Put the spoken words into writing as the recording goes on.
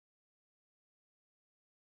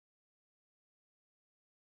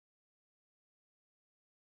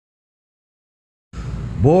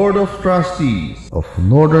Board of Trustees of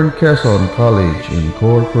Northern Quezon College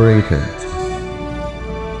Incorporated.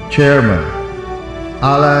 Chairman,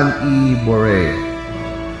 Alan E. Borrell.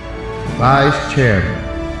 Vice Chairman,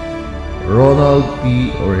 Ronald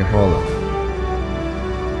P. Orejola.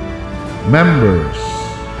 Members,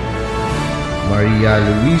 Maria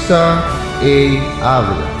Luisa A.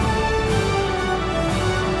 Avila,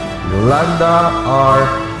 Yolanda R.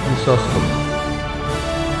 Crisostomo,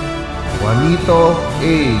 Juanito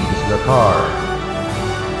A. Gislatar,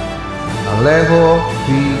 Alejo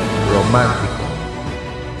P. Romantico,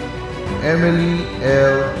 Emily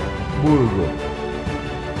L. Burgo,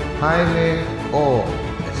 Jaime O.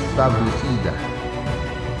 Establecida,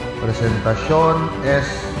 Presentación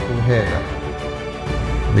S. Ujeda,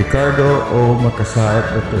 Ricardo O. Macasayat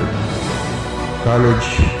III, College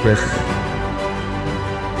President.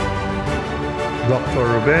 Dr.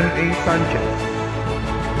 Ruben A. Sanchez,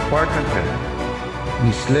 Department Head.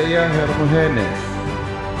 Ms. Leia Hermogenes,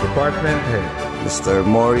 Department Head. Mr.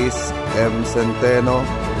 Morris M. Centeno,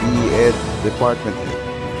 E.Ed, Department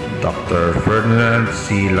Head. Dr. Ferdinand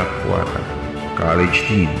C. Lacuata, College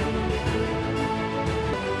Dean.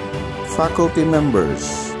 Faculty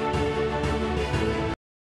members.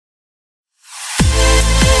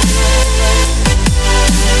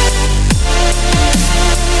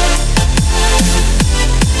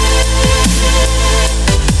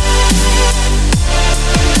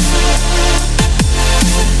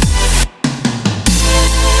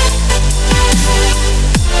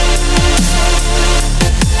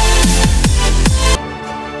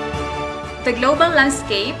 The global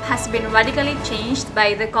landscape has been radically changed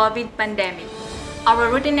by the COVID pandemic.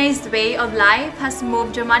 Our routinized way of life has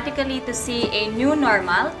moved dramatically to see a new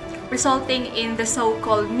normal, resulting in the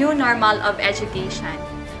so-called new normal of education.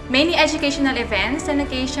 Many educational events and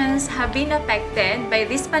occasions have been affected by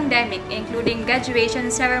this pandemic, including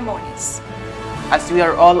graduation ceremonies. As we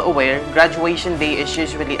are all aware, graduation day is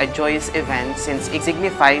usually a joyous event since it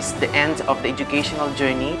signifies the end of the educational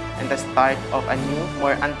journey and the start of a new,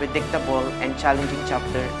 more unpredictable and challenging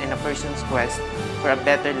chapter in a person's quest for a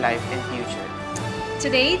better life and future.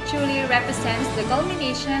 Today truly represents the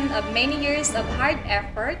culmination of many years of hard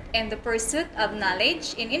effort and the pursuit of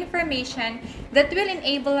knowledge and information that will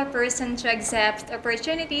enable a person to accept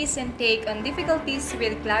opportunities and take on difficulties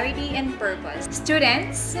with clarity and purpose.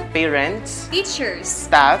 Students, parents, teachers,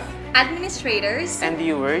 staff, administrators, and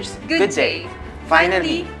viewers, good day!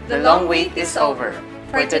 Finally, the long wait is over.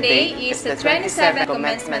 For today is the 27th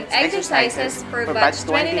Commencement Exercises for Batch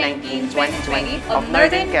 2019-2020 of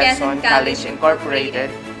Northern Quezon College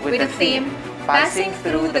Incorporated with the theme, Passing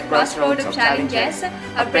Through the Crossroad of Challenges,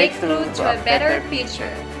 a Breakthrough to a Better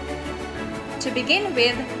Future. To begin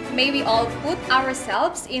with, may we all put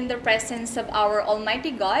ourselves in the presence of our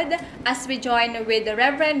Almighty God as we join with the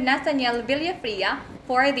Reverend Nathaniel Villafria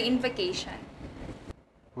for the invocation.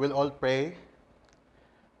 We'll all pray.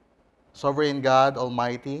 Sovereign God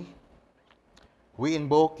Almighty, we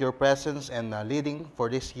invoke your presence and leading for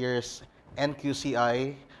this year's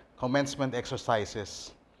NQCI Commencement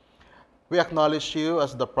Exercises. We acknowledge you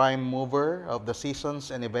as the prime mover of the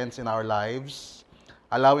seasons and events in our lives,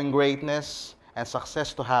 allowing greatness and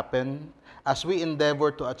success to happen as we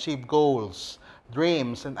endeavor to achieve goals,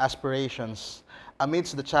 dreams, and aspirations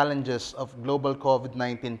amidst the challenges of global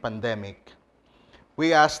COVID-19 pandemic.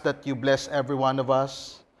 We ask that you bless every one of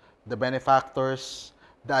us, the benefactors,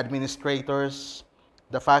 the administrators,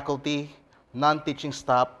 the faculty, non-teaching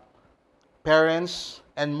staff, parents,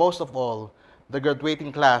 and most of all, the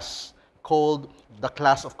graduating class called the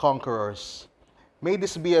Class of Conquerors. May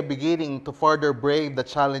this be a beginning to further brave the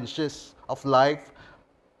challenges of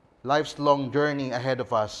life's long journey ahead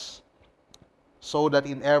of us, so that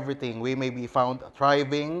in everything we may be found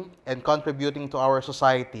thriving and contributing to our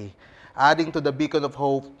society, adding to the beacon of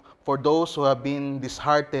hope for those who have been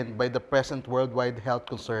disheartened by the present worldwide health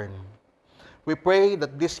concern. We pray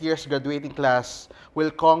that this year's graduating class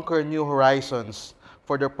will conquer new horizons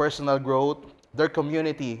for their personal growth, their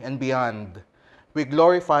community, and beyond. We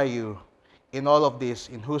glorify you in all of this,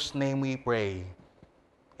 in whose name we pray.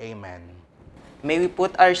 Amen. May we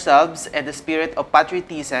put ourselves in the spirit of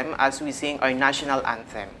patriotism as we sing our national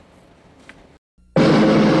anthem.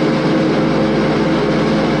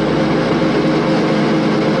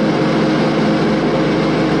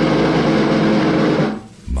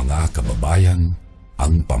 Kababayan,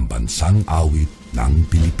 ang pambansang awit ng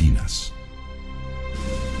Pilipinas.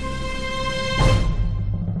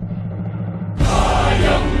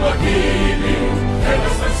 Kayang magiliw,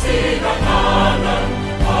 helas ng sinakalan,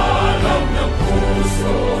 alam ng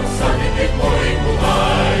puso, sa dikit mo'y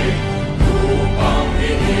buhay. Lupang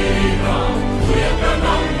hinirang, tuyag ka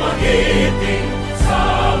na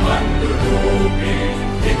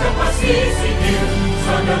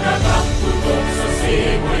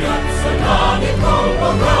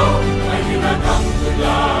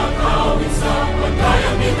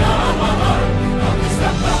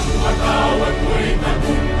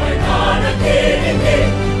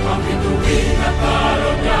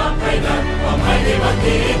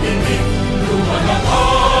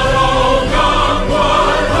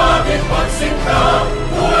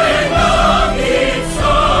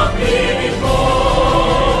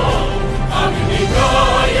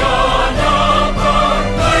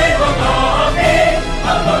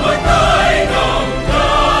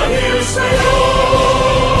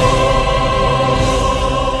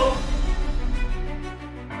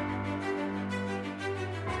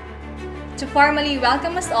formally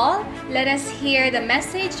welcome us all, let us hear the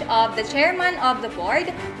message of the Chairman of the Board,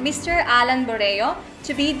 Mr. Alan Borreo,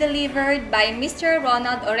 to be delivered by Mr.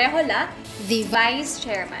 Ronald Orejola, the Vice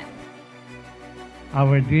Chairman.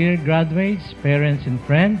 Our dear graduates, parents, and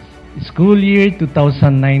friends, school year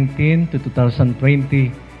 2019 to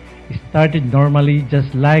 2020 started normally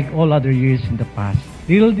just like all other years in the past.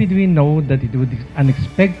 Little did we know that it would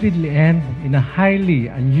unexpectedly end in a highly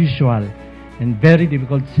unusual and very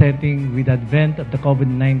difficult setting with the advent of the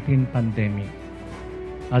COVID-19 pandemic.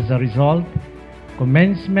 As a result,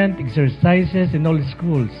 commencement exercises in all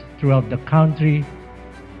schools throughout the country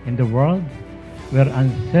and the world were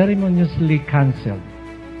unceremoniously cancelled.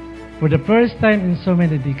 For the first time in so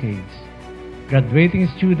many decades, graduating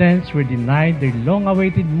students were denied their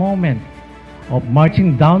long-awaited moment of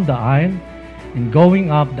marching down the aisle and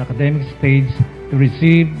going up the academic stage to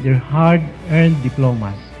receive their hard-earned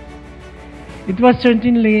diplomas. It was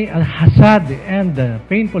certainly a sad and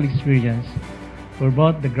painful experience for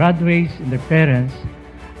both the graduates and their parents,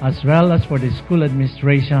 as well as for the school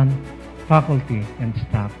administration, faculty, and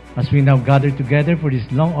staff. As we now gather together for this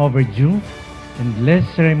long overdue and less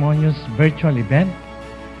ceremonious virtual event,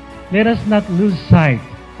 let us not lose sight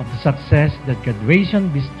of the success that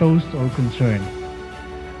graduation bestows to all concerned.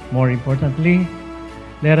 More importantly,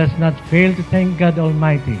 let us not fail to thank God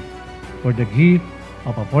Almighty for the gift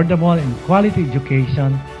of affordable and quality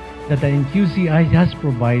education that the NQCI has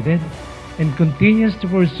provided and continues to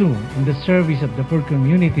pursue in the service of the poor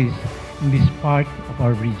communities in this part of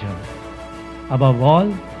our region. Above all,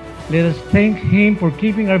 let us thank Him for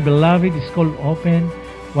keeping our beloved school open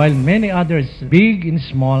while many others, big and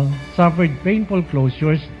small, suffered painful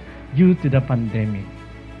closures due to the pandemic.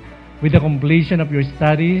 With the completion of your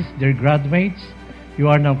studies, dear graduates, you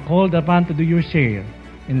are now called upon to do your share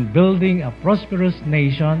in building a prosperous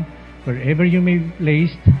nation wherever you may be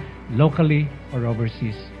placed, locally or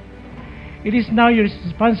overseas. It is now your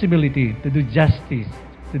responsibility to do justice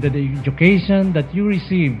to the education that you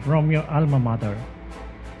receive from your alma mater.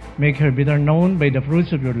 Make her better known by the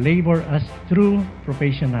fruits of your labor as true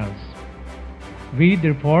professionals. We,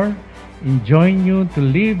 therefore, enjoin you to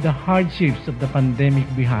leave the hardships of the pandemic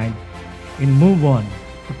behind and move on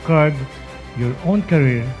to curb your own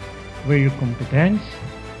career where your competence,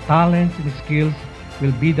 talents, and skills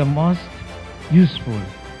will be the most useful.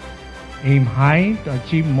 Aim high to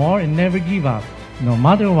achieve more and never give up, no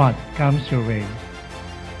matter what comes your way.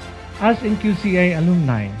 As NQCI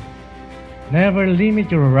alumni, never limit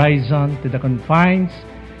your horizon to the confines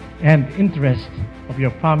and interests of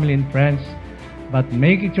your family and friends, but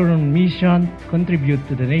make it your own mission to contribute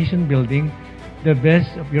to the nation building the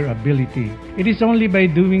best of your ability. It is only by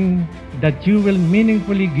doing that you will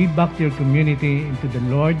meaningfully give back to your community and to the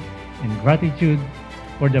Lord in gratitude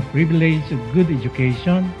for the privilege of good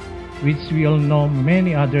education, which we all know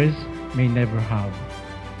many others may never have.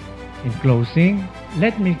 In closing,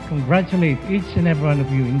 let me congratulate each and every one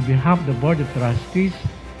of you in behalf of the Board of Trustees.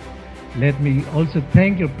 Let me also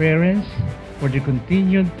thank your parents for their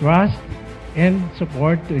continued trust and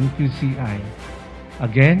support to NQCI.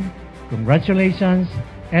 Again, congratulations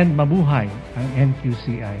and mabuhay ang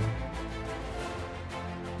NQCI.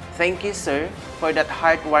 Thank you, sir, for that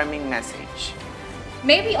heartwarming message.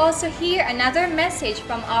 May we also hear another message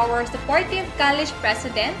from our supportive college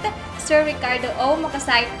president, Sir Ricardo O.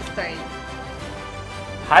 Makasay III.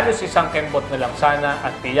 Halos isang kembot na lang sana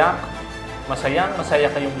at tiyak,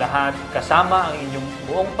 masayang-masaya kayong lahat kasama ang inyong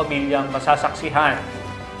buong pamilyang masasaksihan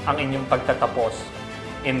ang inyong pagtatapos.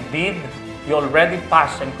 Indeed, you already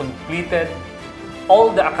passed and completed all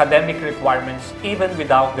the academic requirements even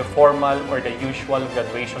without the formal or the usual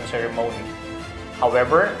graduation ceremony.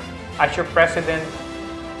 However, as your president,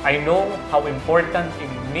 I know how important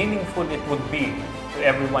and meaningful it would be to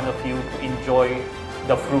every one of you to enjoy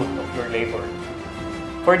the fruit of your labor.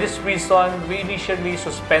 For this reason, we initially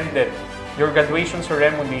suspended your graduation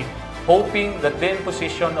ceremony, hoping that the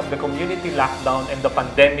imposition of the community lockdown and the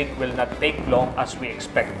pandemic will not take long as we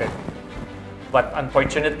expected. But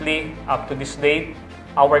unfortunately, up to this date,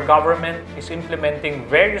 our government is implementing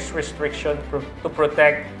various restrictions to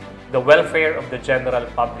protect the welfare of the general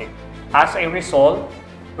public. As a result,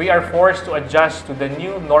 we are forced to adjust to the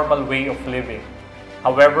new normal way of living.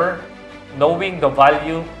 However, knowing the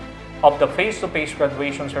value of the face-to-face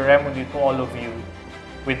graduation ceremony to all of you,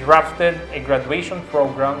 we drafted a graduation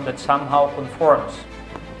program that somehow conforms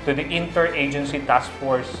to the Interagency Task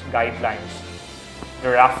Force guidelines.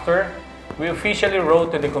 Thereafter, we officially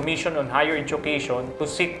wrote to the Commission on Higher Education to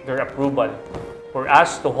seek their approval for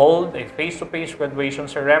us to hold a face-to-face graduation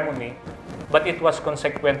ceremony, but it was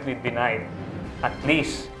consequently denied. At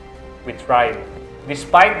least, we tried.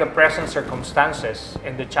 Despite the present circumstances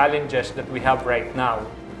and the challenges that we have right now,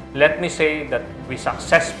 let me say that we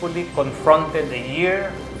successfully confronted a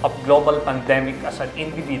year of global pandemic as an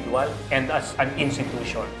individual and as an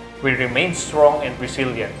institution. We remain strong and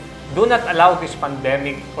resilient. Do not allow this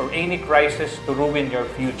pandemic or any crisis to ruin your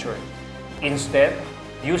future. Instead,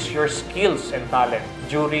 use your skills and talent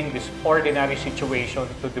during this ordinary situation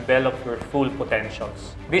to develop your full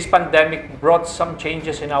potentials. This pandemic brought some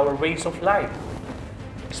changes in our ways of life,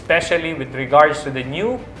 especially with regards to the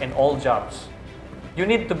new and old jobs. You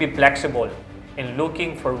need to be flexible in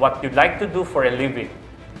looking for what you'd like to do for a living.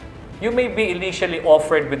 You may be initially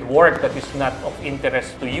offered with work that is not of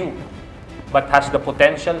interest to you, but has the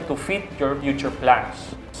potential to fit your future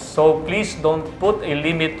plans. So please don't put a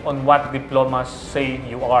limit on what diplomas say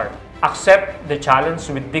you are. Accept the challenge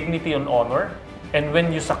with dignity and honor, and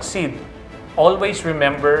when you succeed, always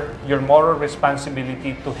remember your moral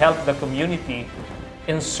responsibility to help the community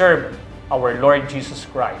and serve our Lord Jesus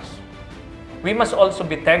Christ. We must also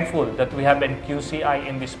be thankful that we have NQCI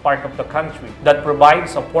in this part of the country that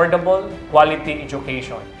provides affordable, quality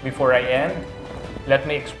education. Before I end, let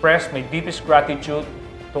me express my deepest gratitude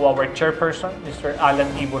to our Chairperson, Mr. Alan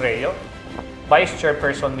E. Borreo, Vice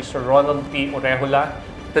Chairperson, Mr. Ronald P. Orejula,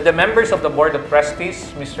 to the members of the Board of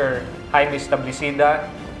Trustees, Mr. Jaime Establecida,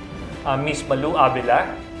 Ms. Malu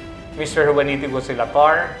Avila, Mr. Juanito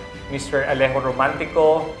Gosilacar, Mr. Alejo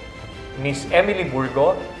Romantico, Ms. Emily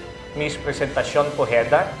Burgo, Ms. Presentacion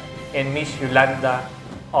Pojeda, and Ms. Yolanda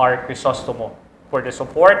R. Crisostomo for the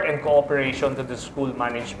support and cooperation to the school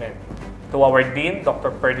management. To our Dean,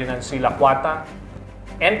 Dr. Ferdinand C. Lacuata,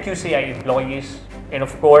 NQCI employees, and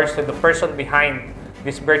of course, to the person behind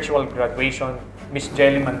this virtual graduation, Ms.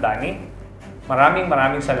 Jelly Mandani.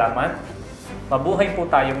 Maraming salamat. Mabuhay po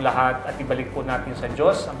tayong lahat at ibalik po natin sa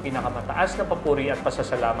Diyos ang pinakamataas na papuri at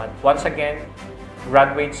pasasalamat. Once again,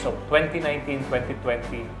 graduates of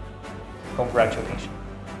 2019-2020, congratulations.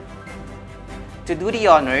 To do the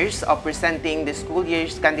honors of presenting the school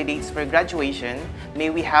year's candidates for graduation, may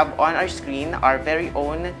we have on our screen our very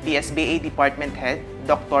own PSBA Department Head,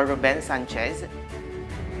 Dr. Ruben Sanchez.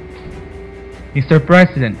 Mr.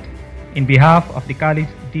 President, in behalf of the College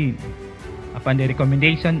Dean, upon the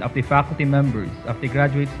recommendation of the faculty members of the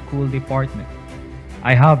Graduate School Department,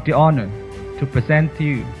 I have the honor to present to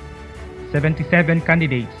you 77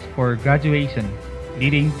 candidates for graduation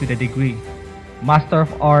leading to the degree Master of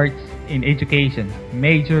Arts in Education,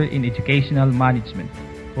 Major in Educational Management,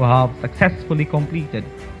 who have successfully completed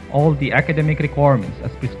all the academic requirements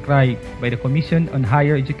as prescribed by the Commission on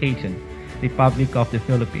Higher Education, Republic of the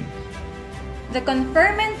Philippines. The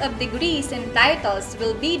conferment of degrees and titles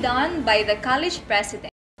will be done by the college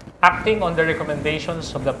president. Acting on the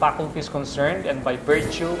recommendations of the faculties concerned and by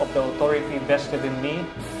virtue of the authority vested in me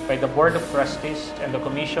by the Board of Trustees and the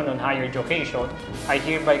Commission on Higher Education, I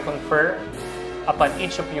hereby confer upon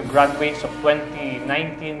each of you graduates of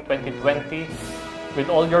 2019-2020 with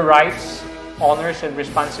all your rights, honors, and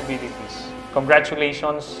responsibilities.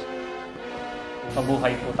 Congratulations!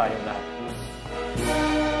 Mabuhay po tayong lahat.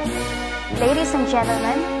 Ladies and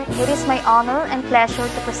gentlemen, it is my honor and pleasure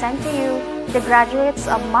to present to you the graduates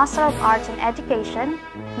of Master of Arts in Education,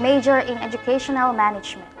 Major in Educational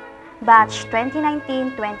Management, Batch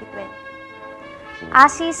 2019-2020.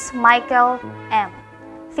 Assis Michael M.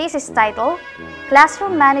 Thesis title,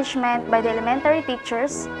 Classroom Management by the Elementary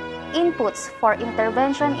Teachers, Inputs for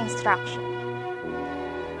Intervention Instruction.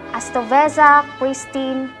 Astoveza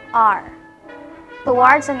Christine R.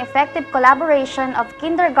 Towards an effective collaboration of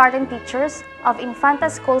kindergarten teachers of Infanta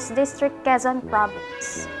Schools District, Quezon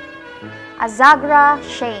Province. Azagra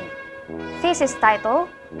Shane. Thesis title,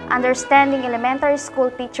 Understanding Elementary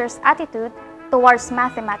School Teachers' Attitude Towards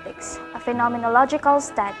Mathematics, a Phenomenological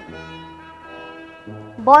Study.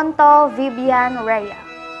 Bonto Vivian Rhea.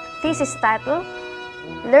 Thesis title,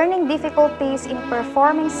 Learning Difficulties in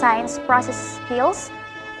Performing Science Process Skills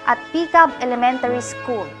at PCAB Elementary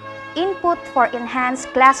School. Input for Enhanced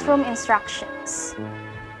Classroom Instructions.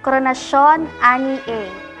 Coronacion Annie A.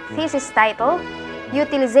 Thesis title,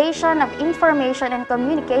 Utilization of Information and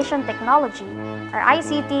Communication Technology, or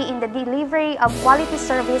ICT, in the delivery of quality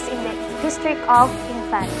service in the District of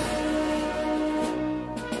Infanta.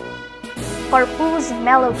 Corpus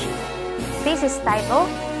Melogy. Thesis title,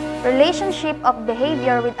 Relationship of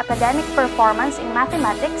Behavior with Academic Performance in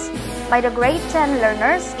Mathematics by the Grade 10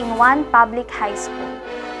 learners in one public high school.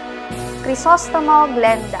 Crisostomo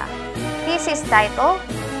Glenda. Thesis title,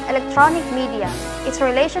 Electronic Media, its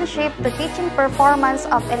relationship to teaching performance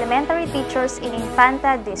of elementary teachers in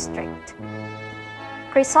Infanta District.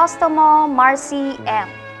 Crisostomo Marcy M.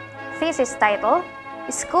 Thesis title,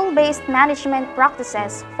 School-based management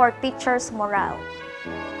practices for teachers' morale.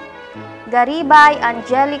 Garibay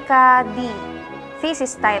Angelica D.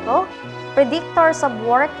 Thesis title, Predictors of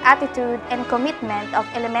Work Attitude and Commitment of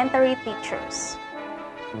Elementary Teachers.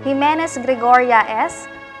 Jimenez Gregoria S.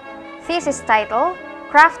 Thesis title,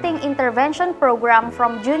 Crafting Intervention Program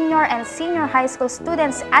from Junior and Senior High School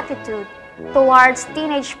Students' Attitude Towards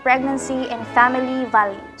Teenage Pregnancy and Family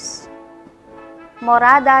Values.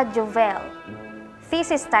 Morada Jovel.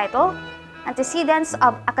 Thesis title, Antecedents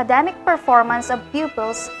of Academic Performance of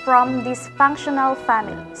Pupils from Dysfunctional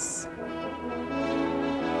Families.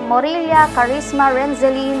 Morilia Charisma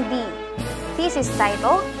Renzelin D. Thesis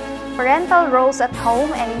title, Parental Roles at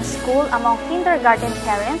Home and in School Among Kindergarten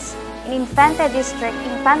Parents in Infante District,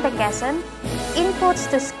 Infante Quezon, Inputs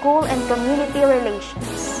to School and Community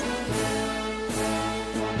Relations.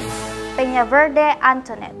 Peñaverde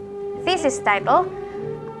Antoinette. Thesis title,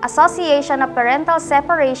 Association of Parental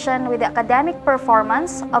Separation with the Academic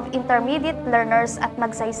Performance of Intermediate Learners at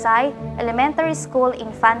Magsaysay Elementary School,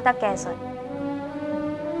 Infanta Quezon.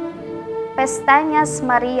 Pestañas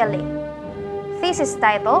Maria Lee. Thesis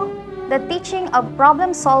title, The Teaching of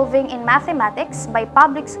Problem Solving in Mathematics by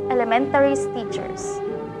Public Elementary Teachers.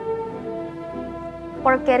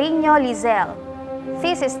 Porqueriño Lizelle.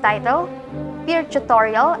 Thesis title, Peer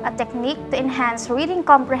Tutorial, a Technique to Enhance Reading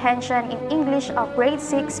Comprehension in English of Grade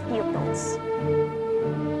 6 Pupils.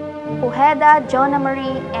 Ujeda Jonna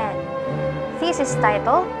Marie N. Thesis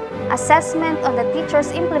title, Assessment on the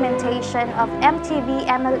Teacher's Implementation of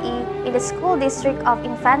MTB-MLE in the School District of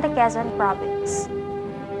Infante Quezon Province.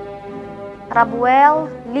 Rabuel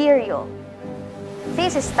Lirio.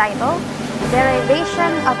 Thesis title,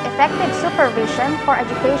 Derivation of Effective Supervision for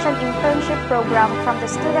Education Internship Program from the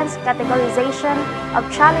Students' Categorization of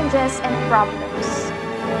Challenges and Problems.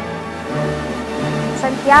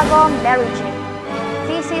 Santiago Mary J.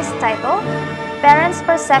 Thesis title, Parents'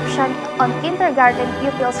 Perception on Kindergarten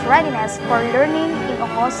Pupils' Readiness for Learning in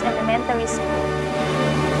Ojos Elementary School.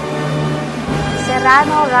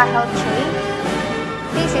 Serrano Rahel Che.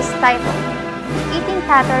 Thesis title, Eating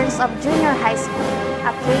Patterns of Junior High School,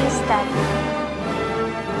 a Case Study.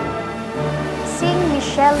 Sing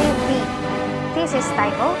Michelle B. Thesis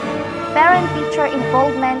title, Parent-Teacher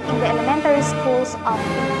Involvement in the Elementary Schools of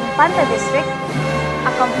Infanta District,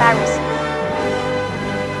 a Comparison.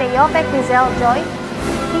 Teope Quizel Joy.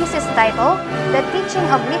 Thesis title, The Teaching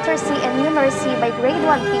of Literacy and Numeracy by Grade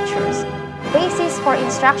 1 Teachers, Basis for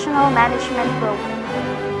Instructional Management Program.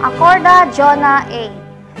 Acorda Jonah A.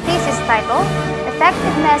 Thesis title,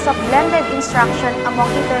 Effectiveness of Blended Instruction Among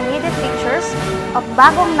Intermediate Teachers of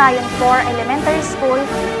Bagong Nayon 4 Elementary School,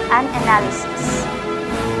 an Analysis.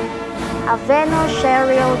 Aveno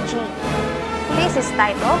Cheryl G. Thesis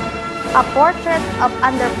title, A Portrait of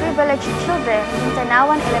Underprivileged Children in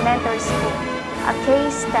Tanawan Elementary School, a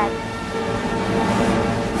Case Study.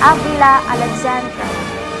 Avila Alexandra.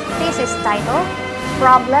 Thesis title,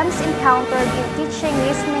 Problems Encountered in Teaching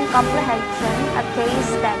Listening Comprehension, a Case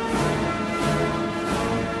Study.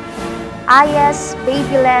 I.S.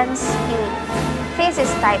 Babylens E.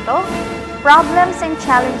 Thesis title, Problems and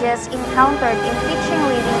Challenges Encountered in Teaching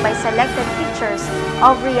Reading by Selected Teachers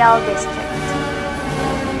of Real District.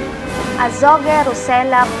 Azogue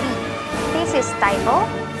Rosella P. Thesis title,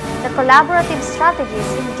 The Collaborative Strategies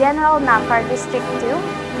in General Nakar District 2,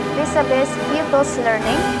 vis-a-vis pupils'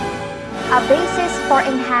 learning, a basis for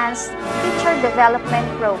enhanced teacher development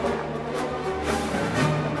program.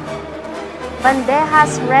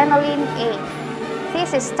 Bandejas Renalyn A.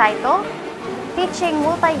 Thesis title, Teaching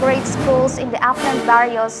Multi-Grade Schools in the Upland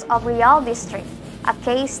Barrios of Real District, a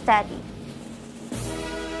Case Study.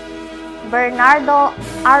 Bernardo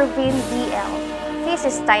Arvin D.L.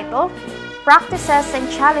 Thesis title, Practices and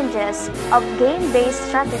Challenges of Game-Based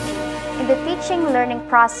Strategy in the Teaching Learning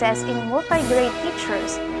Process in Multi-Grade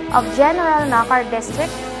Teachers of General Nakar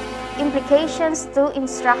District, Implications to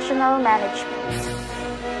Instructional Management.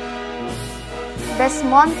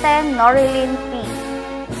 Desmonte Norilyn P.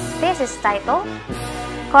 Thesis title,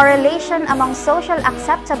 Correlation Among Social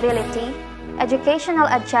Acceptability, Educational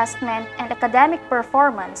Adjustment, and Academic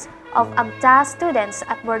Performance of AGTA students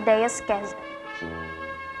at Bordeas, Quezon.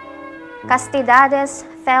 Castidades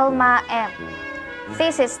Thelma M.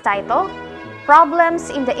 Thesis title,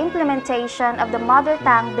 Problems in the Implementation of the Mother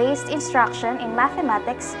Tongue-Based Instruction in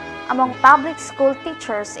Mathematics among Public School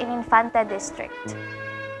Teachers in Infanta District.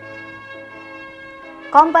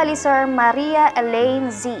 Combalisor Maria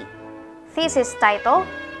Elaine Z. Thesis title,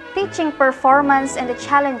 Teaching Performance and the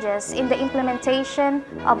Challenges in the Implementation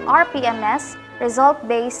of RPMS,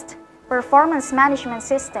 Result-Based Performance Management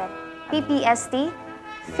System, PPST,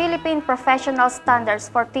 Philippine Professional Standards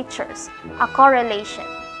for Teachers, a correlation.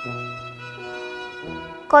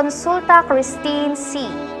 Consulta Christine C.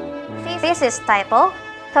 Thesis title,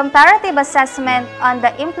 Comparative Assessment on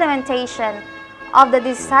the Implementation of the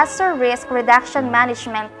Disaster Risk Reduction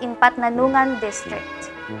Management in Patnanungan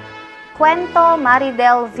District. Cuento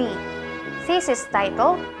Maridel V. Thesis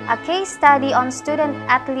title, A Case Study on Student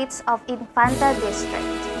Athletes of Infanta District.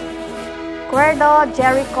 Cuerdo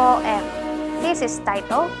Jericho M. Thesis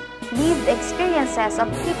title, Lived Experiences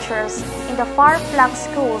of Teachers in the Far-Flung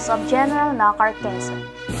Schools of General Nacar, Quezon.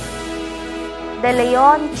 De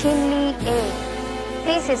Leon Chinli A.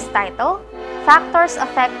 Thesis title, Factors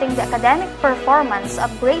Affecting the Academic Performance of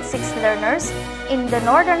Grade 6 Learners in the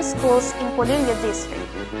Northern Schools in Polillo District.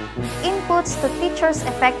 Inputs to Teachers'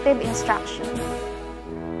 Effective Instruction.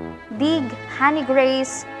 Dig Honey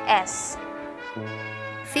Grace S.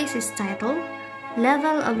 Thesis title,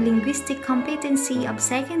 Level of Linguistic Competency of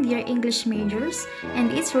Second-Year English Majors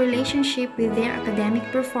and its Relationship with their Academic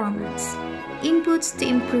Performance. Inputs to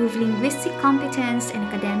improve linguistic competence and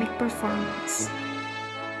academic performance.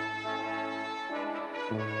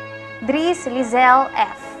 Dries Lizelle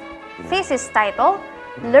F. Thesis title,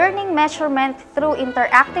 Learning Measurement Through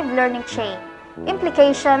Interactive Learning Chain,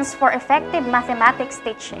 Implications for Effective Mathematics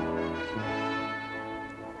Teaching.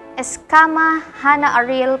 Escama Hannah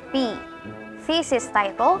Ariel P. Thesis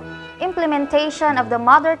title, Implementation of the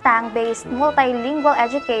Mother Tongue-Based Multilingual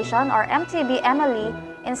Education or MTB-MLE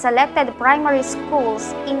in Selected Primary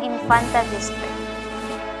Schools in Infanta District.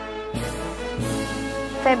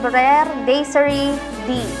 Febrer Desiree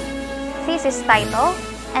D. Thesis title,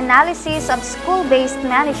 Analysis of School-Based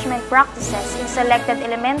Management Practices in Selected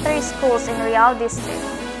Elementary Schools in Real District.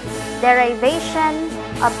 Derivation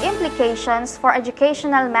of Implications for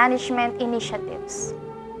Educational Management Initiatives.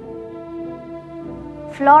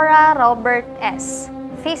 Flora Robert S.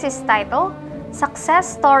 Thesis title,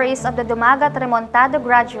 Success Stories of the Dumagat Remontado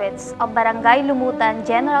Graduates of Barangay Lumutan,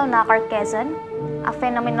 General Nacar, Quezon, a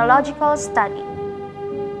Phenomenological Study.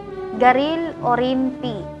 Garil Orin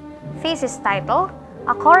P. Thesis title,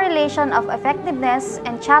 A Correlation of Effectiveness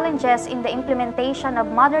and Challenges in the Implementation of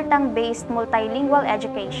Mother Tongue-Based Multilingual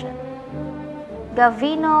Education.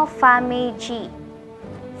 Gavino Fami G.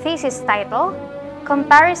 Thesis title,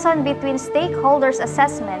 Comparison between Stakeholders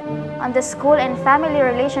Assessment on the School and Family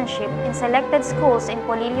Relationship in Selected Schools in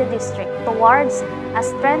Polillo District towards a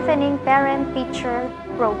Strengthening Parent-Teacher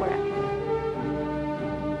Program.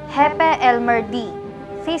 Hepe Elmer D.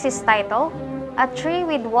 Thesis title, A Tree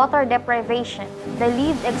with Water Deprivation, the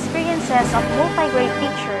Lived Experiences of Multi-Grade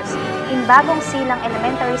Teachers in Bagong Silang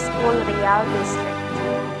Elementary School, Real District.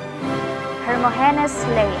 Hermogenes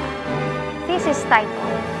Leia. Thesis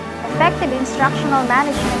title, Effective Instructional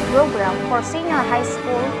Management Program for Senior High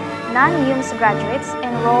School non-UMS graduates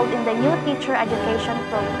enrolled in the new Teacher Education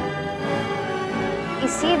Program.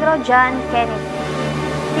 Isidro John Kennedy.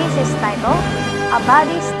 Thesis title, A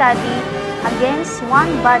Body Study Against One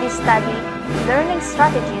Body Study, Learning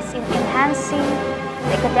Strategies in Enhancing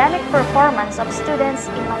the Academic Performance of Students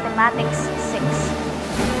in Mathematics 6.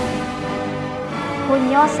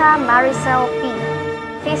 Hunyosa Maricel P.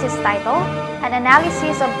 Thesis title, An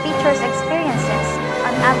Analysis of Teachers' Experiences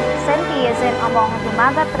on Absenteeism among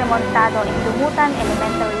Dumagat Remontado in Lumutan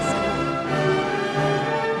Elementary School.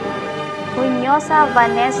 Hunyosa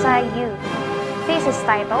Vanessa U. Thesis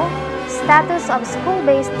title, Status of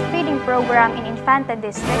School-Based Feeding Program in Infanta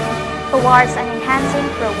District towards an Enhancing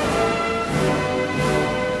Program.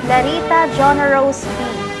 Larita John Rose P.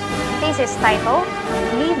 Thesis title,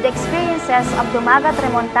 Lived Experiences of Dumagat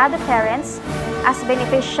Remontado Parents as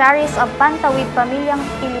beneficiaries of Pantawid Pamilyang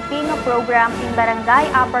Pilipino Program in Barangay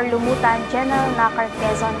Upper Lumutan, General Nacar,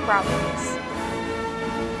 Quezon Province.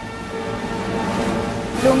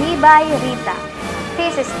 Lumibay Rita.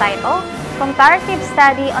 Thesis title, Comparative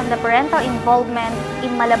Study on the Parental Involvement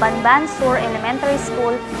in Malabanban Sur Elementary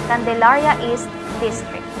School, Candelaria East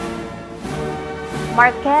District.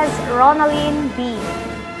 Marquez Ronaline B.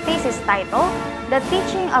 Thesis title, The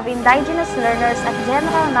Teaching of Indigenous Learners at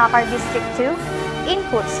General Nacar District 2,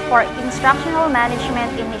 Inputs for Instructional Management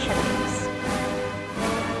Initiatives.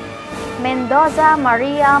 Mendoza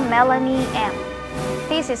Maria Melanie M.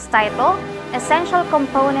 Thesis title, Essential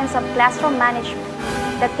Components of Classroom Management,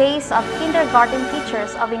 the Case of Kindergarten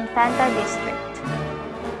Teachers of Infanta District.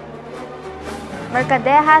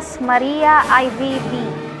 Mercadejas Maria Ivy B.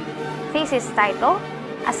 Thesis title,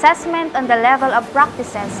 Assessment on the Level of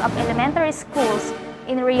Practices of Elementary Schools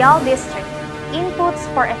in Real District, Inputs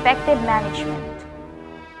for Effective Management.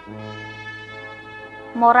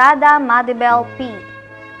 Morada Madibel P.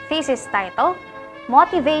 Thesis title,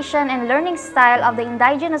 Motivation and learning style of the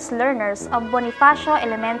indigenous learners of Bonifacio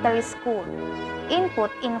Elementary School. Input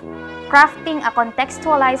in crafting a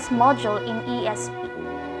contextualized module in ESP.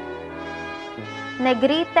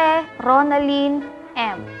 Negrite Ronaline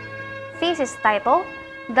M. Thesis title,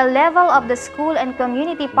 The Level of the School and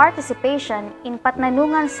Community Participation in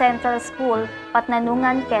Patnanungan Central School,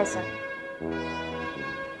 Patnanungan, Quezon.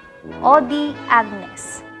 Odi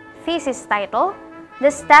Agnes. Thesis title, The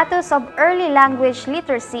Status of Early Language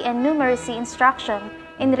Literacy and Numeracy Instruction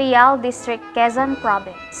in Real District, Quezon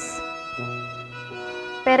Province.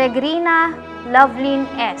 Peregrina Lovelyn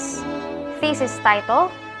S. Thesis title,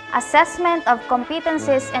 Assessment of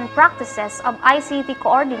Competencies and Practices of ICT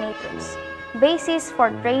Coordinators, Basis for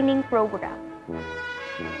Training Program.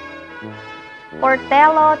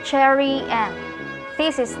 Portello Cherry M.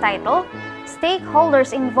 Thesis title, Stakeholders'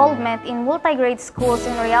 Involvement in Multigrade Schools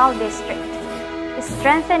in Real District,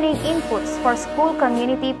 Strengthening Inputs for School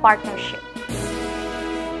Community Partnership.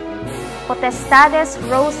 Potestades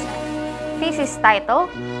Rose M. Thesis title,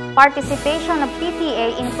 Participation of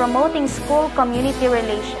PTA in Promoting School-Community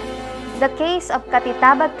Relation, the Case of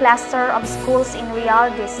Katitabag Cluster of Schools in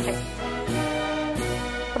Real District.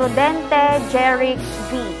 Prudente Jeric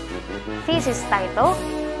V. Thesis title,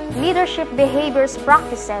 Leadership Behaviors,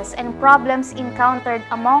 Practices, and Problems Encountered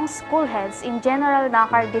Among School Heads in General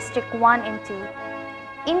Nakar District 1 and 2.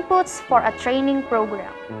 Inputs for a Training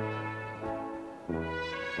Program.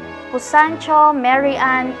 Pusancho Mary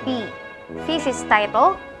Ann P. Thesis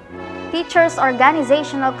title, Teachers'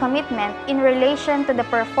 Organizational Commitment in Relation to the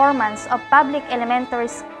Performance of Public Elementary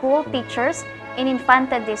School Teachers in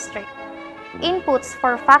Infanta District. Inputs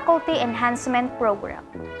for Faculty Enhancement Program.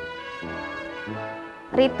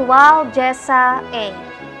 Ritual Jessa A.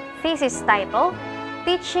 Thesis title,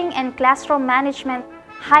 Teaching and Classroom Management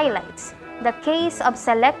Highlights, the Case of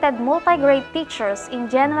Selected Multigrade Teachers in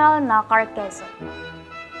General Nakar, Quezon.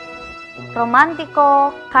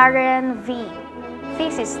 Romantico Karen V.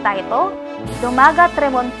 Thesis title, Dumagat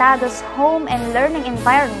Remontado's Home and Learning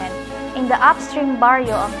Environment in the Upstream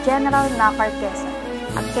Barrio of General Nakar, Quezon,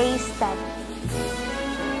 a case study.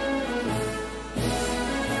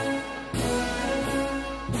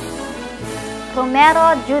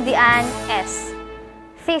 Romero Judy Ann S.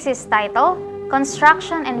 Thesis title,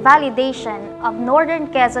 Construction and Validation of Northern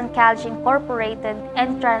Quezon College Incorporated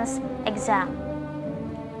Entrance Exam.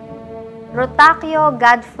 Rotacio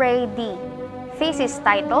Godfrey D. Thesis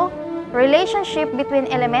title, Relationship between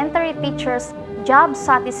Elementary Teachers' Job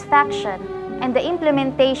Satisfaction and the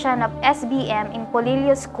Implementation of SBM in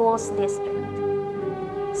Polillo Schools District.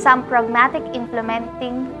 Some Pragmatic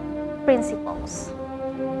Implementing Principles.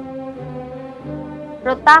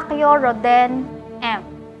 Rotacio Roden M.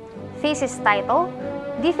 Thesis title,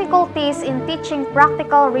 Difficulties in Teaching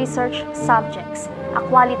Practical Research Subjects, a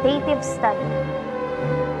Qualitative Study.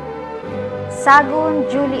 Sagun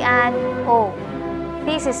Julian O.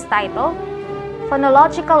 Thesis title,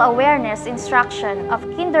 Phonological Awareness Instruction of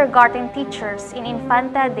Kindergarten Teachers in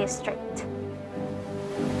Infanta District.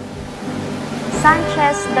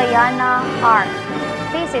 Sanchez Diana R.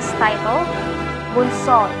 Thesis title,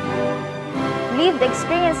 Bunsol, Lived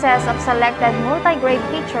Experiences of Selected Multigrade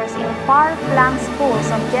Teachers in Far-Flung Schools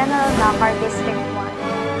of General Nakar District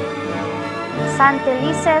 1.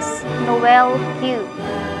 Santelices Noel Q.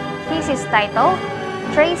 Thesis title,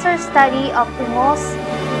 Tracer Study of Umos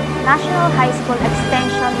National High School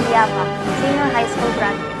Extension Liava, Senior High School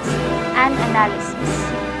Graduates, and Analysis.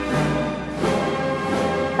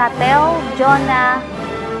 Tatel Jonah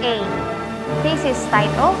A. Thesis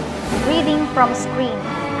title, Reading from Screen,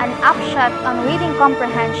 an upshot on reading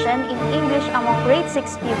comprehension in English among grade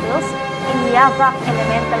 6 pupils in Liavac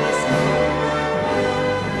Elementary School.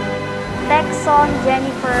 Texon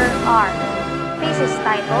Jennifer R. Thesis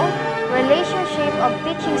title, Relationship of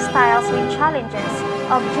Teaching Styles with Challenges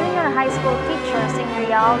of Junior High School Teachers in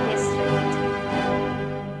Real District.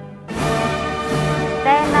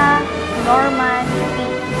 Tena Norman P.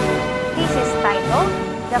 Thesis title,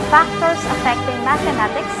 The Factors Affecting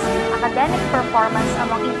Mathematics Academic Performance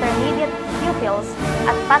Among Intermediate Pupils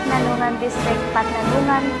at Patnanungan District,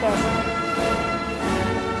 Patnanungan, Quezon.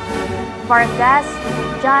 Vargas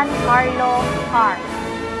John Carlo R.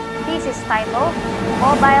 Thesis title,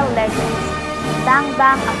 Mobile Legends, Bang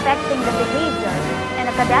Bang Affecting the Behavior and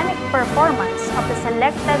Academic Performance of the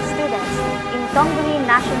Selected Students in Tongli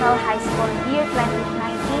National High School Year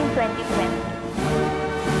 2019-2020.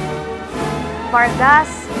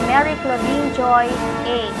 Vargas Mary Claudine Joy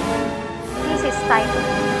A. Thesis title,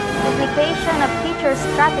 Application of Teacher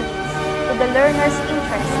Strategies to the Learner's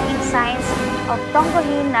Interest in Science of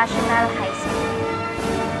Tonggohin National High School.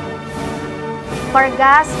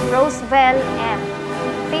 Vargas Roosevelt M.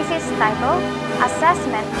 Thesis title,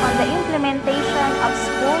 Assessment on the Implementation of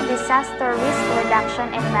School Disaster Risk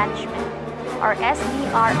Reduction and Management, or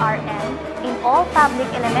SDRRM, in all public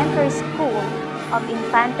elementary schools of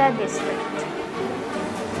Infanta District.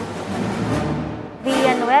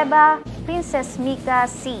 Villanueva Princess Mica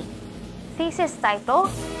C. Thesis title,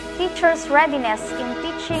 Teachers' Readiness in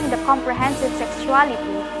Teaching the Comprehensive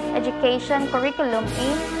Sexuality Education Curriculum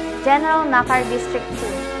in General Nakar District 2.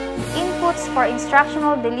 Inputs for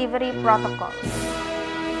Instructional Delivery Protocols.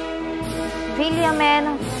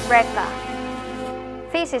 Villamen Breca.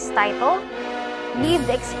 Thesis title, Lived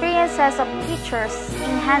Experiences of Teachers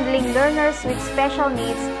in Handling Learners with Special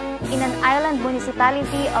Needs in an Island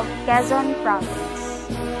Municipality of Quezon Province.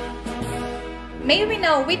 May we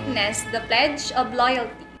now witness the Pledge of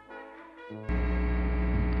Loyalty.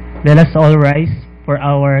 Let us all rise for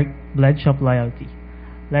our Pledge of Loyalty.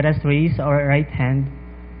 Let us raise our right hand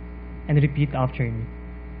and repeat after me.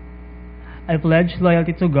 I pledge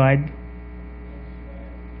loyalty to God,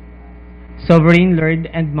 Sovereign Lord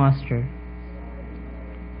and Master,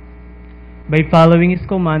 by following His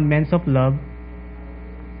commandments of love,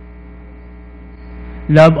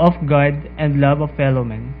 love of God, and love of fellow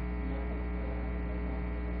men.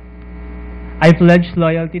 I pledge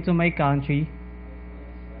loyalty to my country,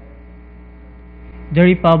 the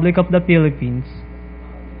Republic of the Philippines,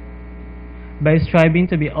 by striving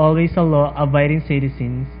to be always a law-abiding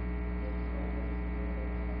citizens.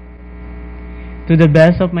 To the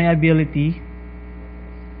best of my ability,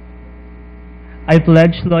 I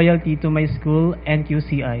pledge loyalty to my school,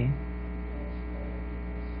 NQCI,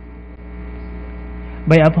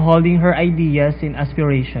 by upholding her ideas and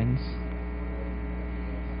aspirations,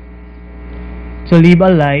 to live a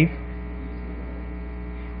life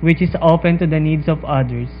which is open to the needs of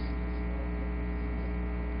others.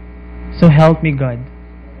 So help me God.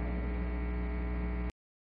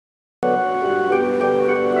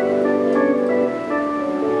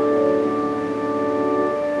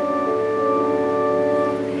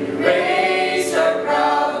 Raise our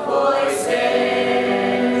proud voices.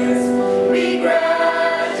 We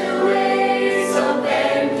graduates of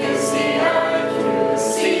NQCI,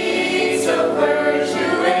 seeds of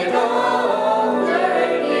virtue and all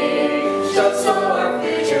learning shall sow our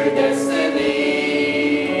future destiny.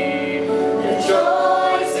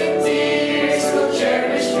 Joys and tears we'll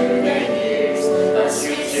cherish through the years. Our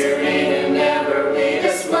sweet serene and never be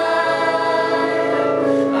a smile.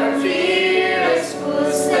 Our fearless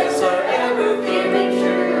footsteps are ever firm and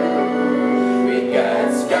true. With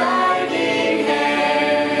God's guiding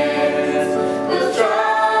hands, we'll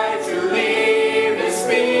try to live the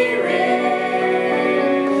spirit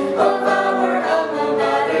of our alma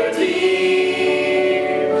mater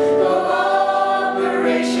dear.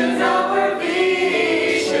 Cooperation, our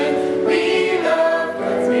vision, we love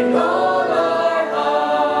God with all our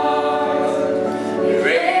heart. We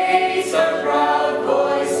raise our proud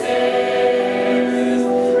voices.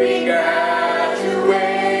 We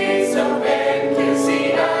graduates of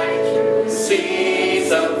NQCI,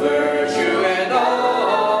 seeds of virtue and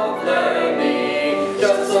of learning,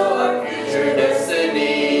 just so our future destiny.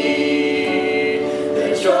 The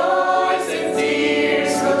joys and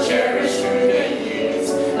tears we'll cherish through the years.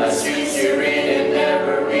 As sweet serene and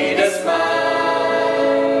never read a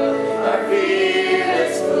smile. Our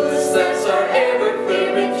fearless footsteps are ever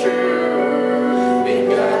firm and true. With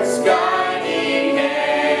God's guiding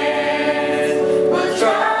hand, we'll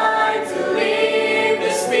try to live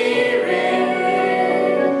the spirit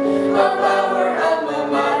of our alma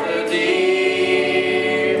mater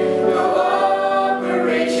dear.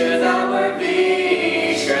 Cooperation, our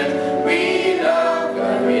vision, we love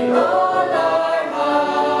God with all our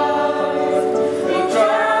heart. We'll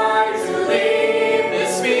try to live the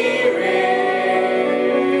spirit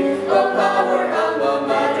of our alma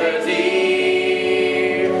mater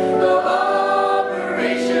dear.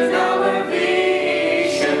 Cooperation, our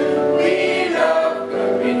vision, we love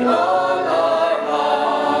God with all our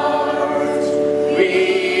heart. We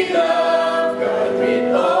love God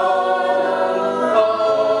with all our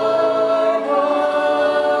heart.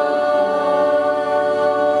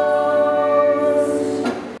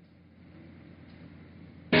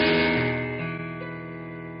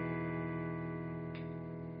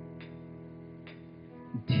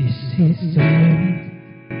 This is the moment,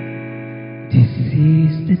 this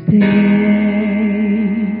is the day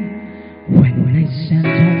when I sent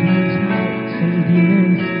all my doubts and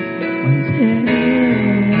demons on day.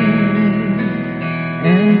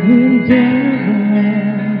 And in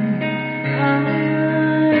Devon, I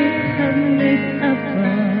have made a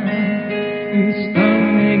vow, is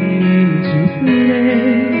coming into play.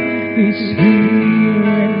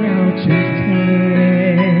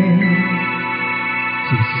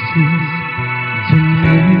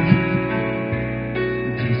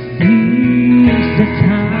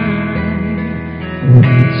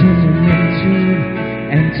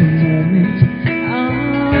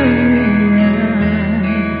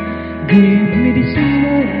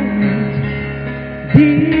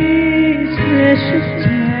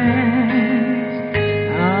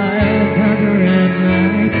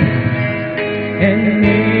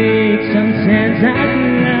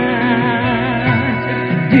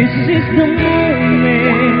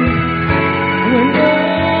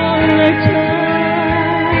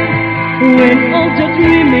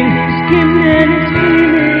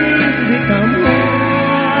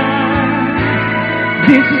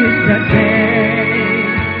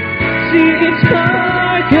 it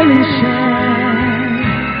sparkle and shine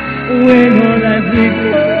when all I've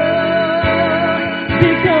become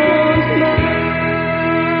becomes mine.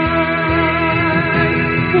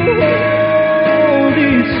 For all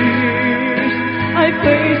these years I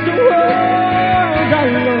faced the world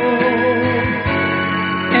alone,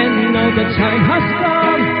 and now the time has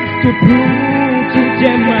come to prove to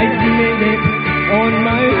them I made it on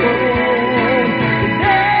my own.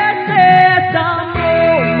 This is the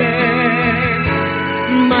moment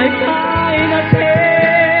my final tale.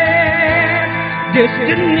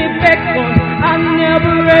 Destiny beckons, I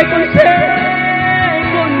never reckon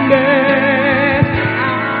second best.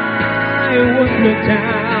 I won't look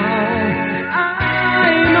down,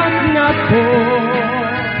 I must not fall.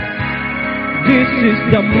 This is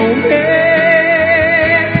the moment,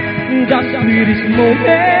 the sweetest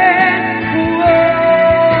moment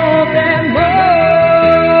of them all.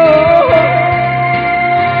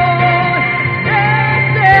 This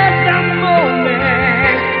is the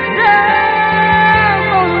moment, the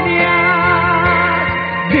moment.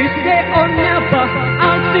 This day or never,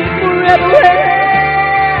 I'll sing forever.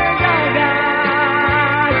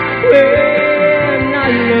 When I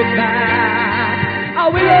look back, I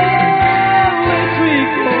will always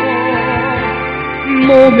recall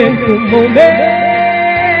moment to moment.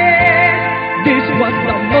 This was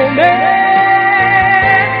the moment,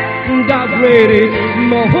 the greatest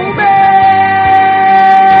moment.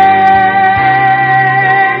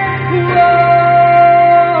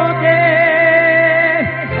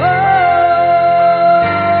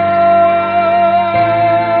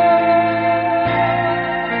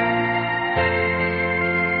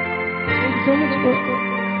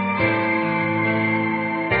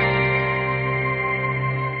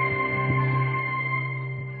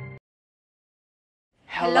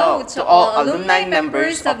 Hello to all alumni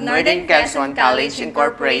members of Northern Quezon College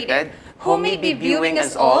Incorporated who may be viewing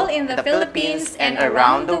us all in the Philippines and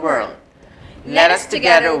around the world. Let us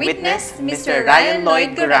together witness Mr. Ryan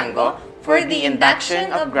Lloyd Gurango for the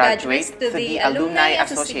induction of graduates to the Alumni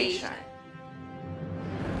Association.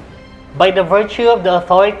 By the virtue of the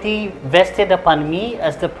authority vested upon me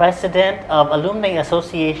as the President of Alumni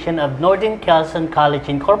Association of Northern Quezon College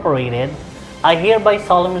Incorporated, I hereby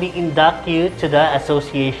solemnly induct you to the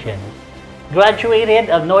association.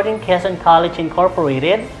 Graduated of Northern Quezon College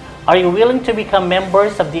Incorporated, are you willing to become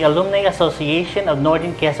members of the Alumni Association of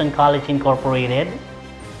Northern Quezon College Incorporated?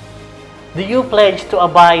 Do you pledge to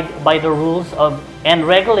abide by the rules and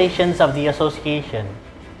regulations of the association?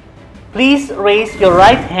 Please raise your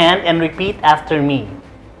right hand and repeat after me.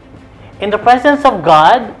 In the presence of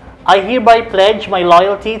God, I hereby pledge my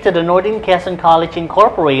loyalty to the Northern Quezon College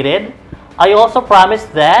Incorporated. I also promise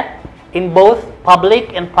that, in both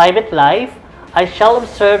public and private life, I shall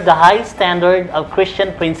observe the high standard of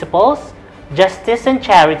Christian principles, justice and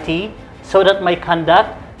charity, so that my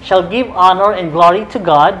conduct shall give honor and glory to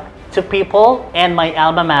God, to people, and my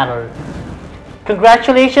alma mater.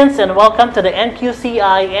 Congratulations and welcome to the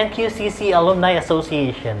NQCI-NQCC Alumni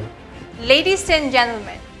Association. Ladies and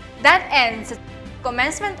gentlemen, that ends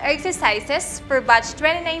Commencement Exercises for Batch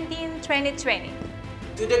 2019-2020.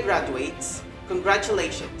 To the graduates,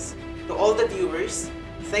 congratulations. To all the viewers,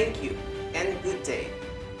 thank you.